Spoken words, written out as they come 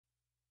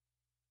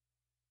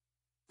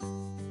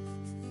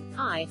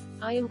Hi,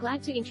 I am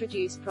glad to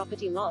introduce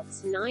property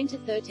lots 9 to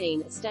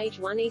 13, Stage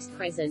 1 East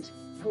Crescent,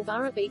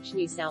 Culburra Beach,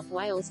 New South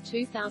Wales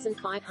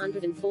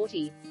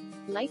 2540.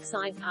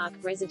 Lakeside Park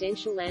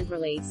Residential Land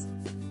Release.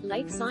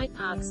 Lakeside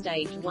Park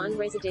Stage 1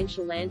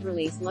 residential land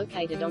release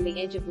located on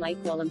the edge of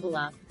Lake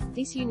Wallumbilla.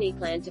 This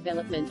unique land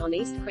development on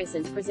East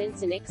Crescent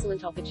presents an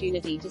excellent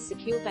opportunity to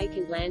secure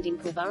vacant land in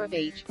Culburra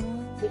Beach.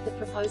 With the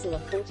proposal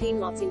of 14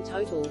 lots in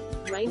total,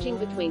 ranging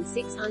between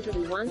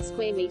 601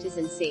 square meters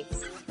and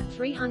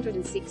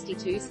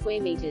 362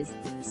 square meters.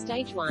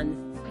 Stage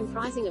 1,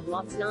 comprising of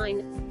lots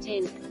 9,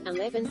 10,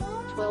 11,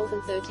 12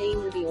 and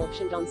 13 will be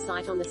auctioned on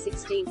site on the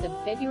 16th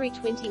of February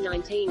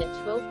 2019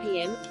 at 12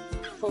 p.m.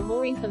 For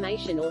more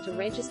information or to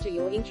register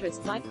your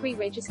interest by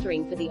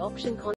pre-registering for the auction